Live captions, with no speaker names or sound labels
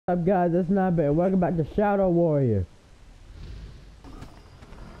What's up, guys? It's Nightbear. Welcome back to Shadow Warrior.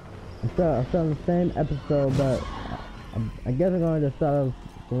 I'm still on the same episode, but I guess I'm going to start off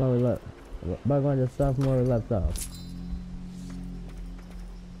from where we left. But I'm going to start from where we left off.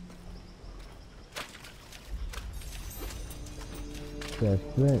 Yeah,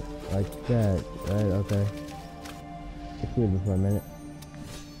 sprint like that, right? Okay. Excuse me for a minute.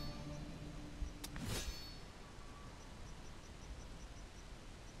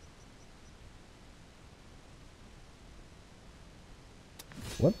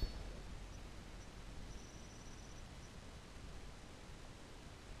 Whoops.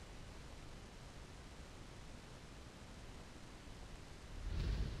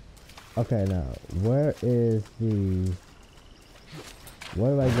 Okay, now, where is the...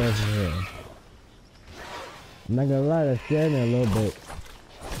 Where do I go from here? I'm not gonna lie, that's scared me a little bit.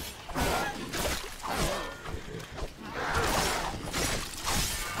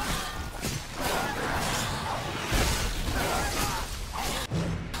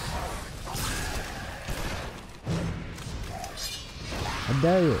 I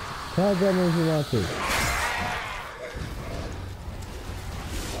dare you. Tell them if you want to.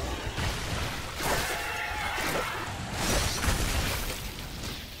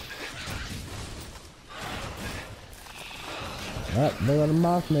 Alright, they got a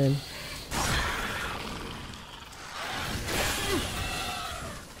Mothman.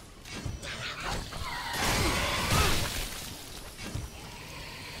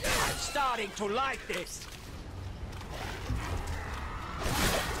 I'm starting to like this.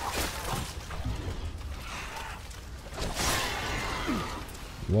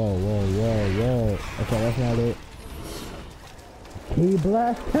 Whoa, whoa, whoa, whoa. Okay, that's not it. Key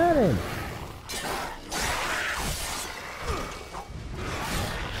blast cannon!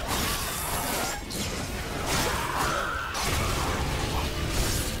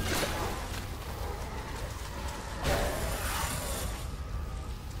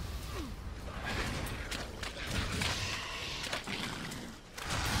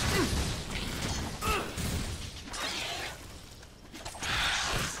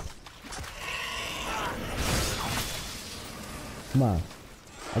 Come on.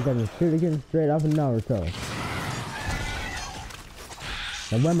 I got this shit again straight off of Naruto.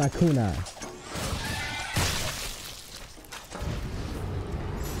 Now where my kunai?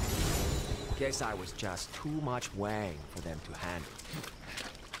 Guess I was just too much Wang for them to handle.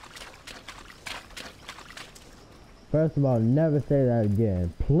 First of all, never say that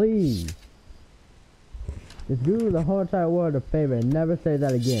again. Please. Just do the whole entire world a favor and never say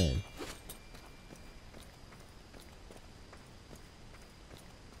that again.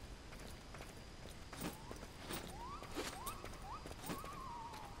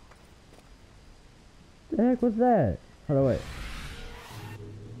 The heck was that? Hold on, wait.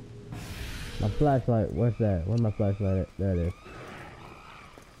 My flashlight, where's that? Where's my flashlight at? There it is.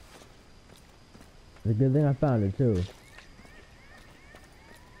 It's a good thing I found it too.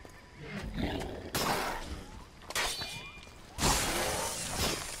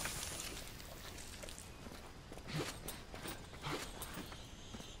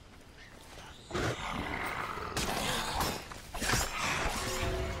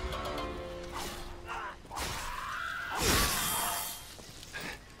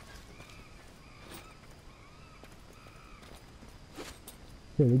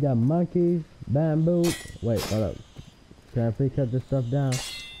 We got monkeys, bamboo. Wait, hold up. Can I please cut this stuff down?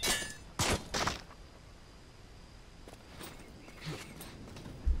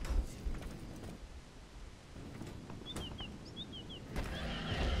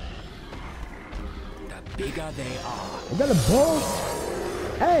 The bigger they are. Is that a bull?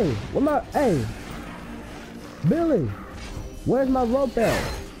 Hey, what my... Hey! Billy! Where's my rope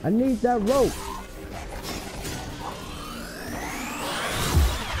at? I need that rope.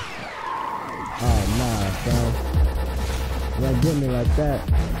 Oh, nah, son. You don't get me like that.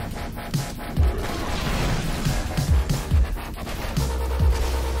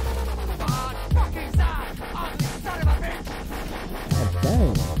 Oh,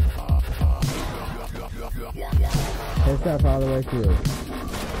 dang. Take that all the way through.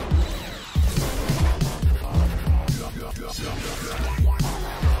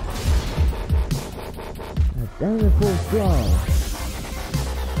 God dang, it's full strong.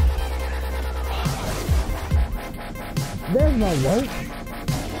 There's my rope.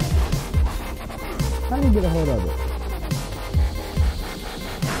 How do you get a hold of it?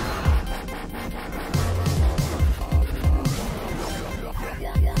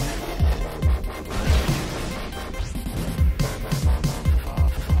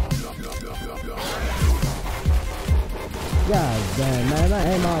 God damn, man, my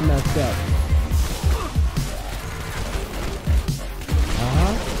aim all messed up.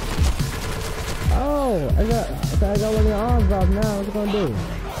 Oh, I got one of your arms off now. What's it gonna do?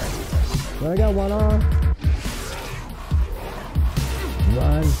 Well, I got one arm.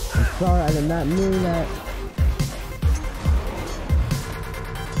 Run. I'm sorry, I did not mean that.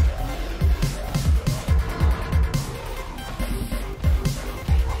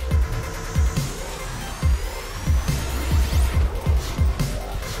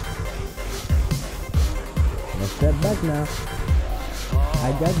 Let's step back now.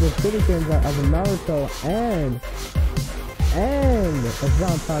 I got the citizens of Naruto and a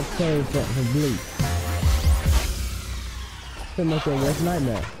Jean-Paul cave from Bleach. To make your worst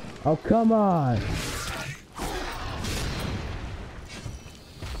nightmare. Oh, come on!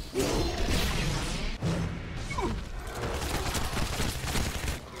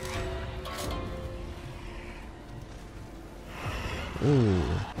 Ooh,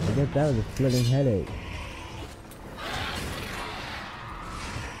 I guess that was a splitting headache.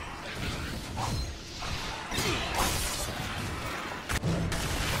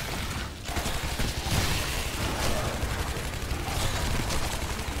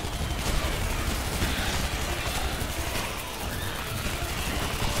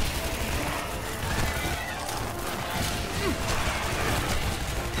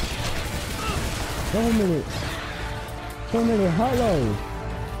 So many hollows.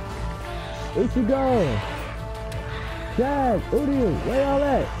 Ichigo, Chad, Uryu, where y'all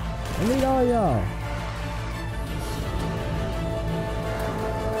at? I need all y'all.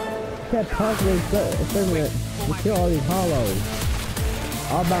 Kept constantly serving to kill all these hollows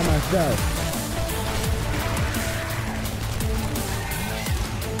all by myself.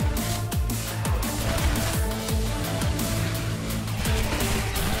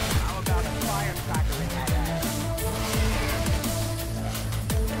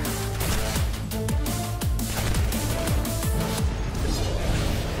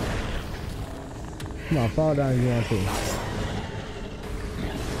 Come on, fall down if you want to.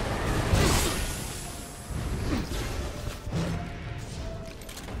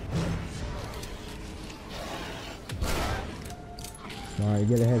 Alright,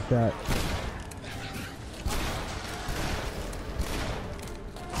 get a headshot.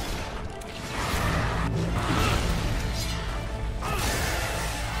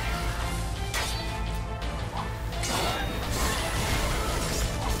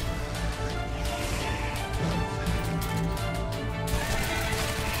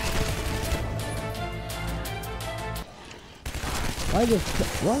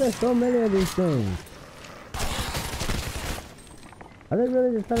 Why are there so many of these things? Are they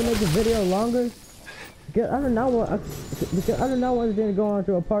really just trying to make the video longer? Because I do not want this to go on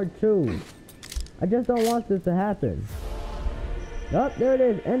to a part 2. I just don't want this to happen. Oh, there it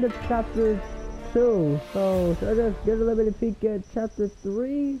is. End of chapter 2. So, should I just get a little bit of peek at chapter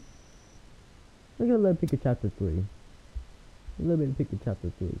 3? Let's get a little peek at chapter 3. A little bit of peek at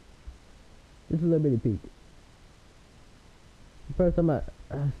chapter 3. Just a little bit of peek. First time let's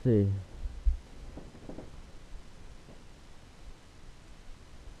see.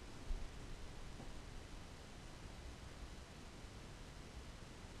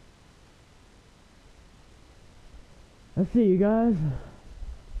 Let's see, you guys.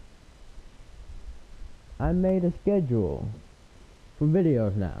 I made a schedule for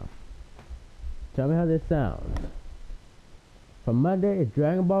videos now. Tell me how this sounds. For Monday, it's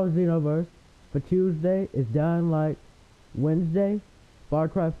Dragon Ball Xenoverse. For Tuesday, it's Dying Light. Wednesday, Far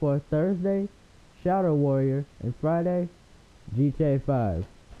Cry 4. Thursday, Shadow Warrior. And Friday, GTA 5.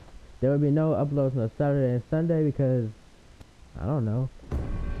 There will be no uploads on Saturday and Sunday because, I don't know,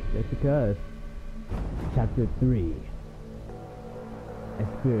 just because. Chapter 3. A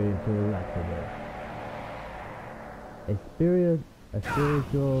spiritual laxative. A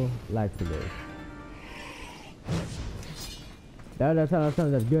spiritual laxative. That sounds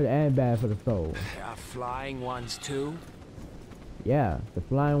that's good and bad for the soul. There are flying ones too? Yeah, the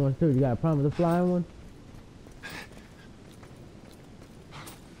flying ones too. You got a problem with the flying one?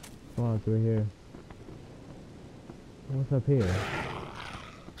 Come on through here. What's up here?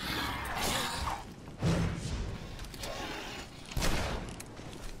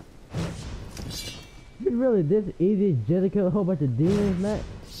 Is it really this easy just to kill a whole bunch of demons, man?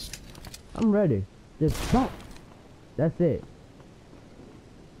 I'm ready. Just pop. That's it.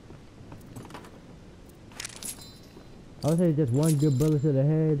 I would say just one good bullet to the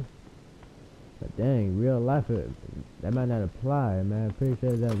head. But dang, real life, that might not apply, man. I'm pretty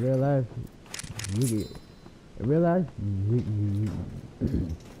sure that real life, you're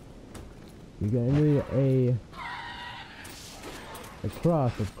gonna need The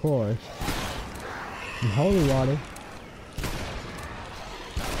cross, of course. And holy water.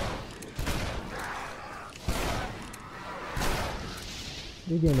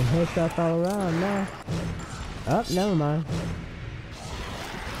 You're getting headshots all around now. Oh, never mind.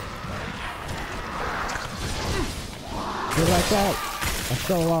 Just like that, I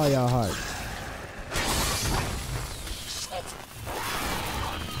stole all y'all hearts.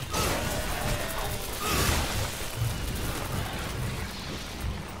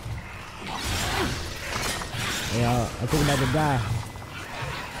 Yeah, I think I'm about to die.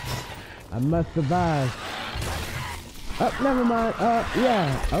 I must survive. Oh, never mind.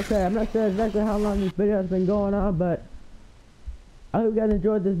 Yeah. Okay, I'm not sure exactly how long this video has been going on, but I hope you guys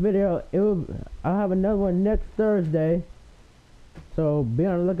enjoyed this video. I'll have another one next Thursday, so be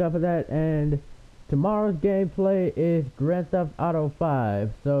on the lookout for that. And tomorrow's gameplay is Grand Theft Auto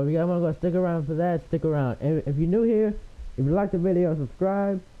 5. So if you guys want to go stick around for that, stick around. And if you're new here, if you like the video,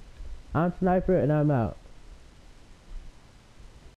 subscribe. I'm Sniper, and I'm out.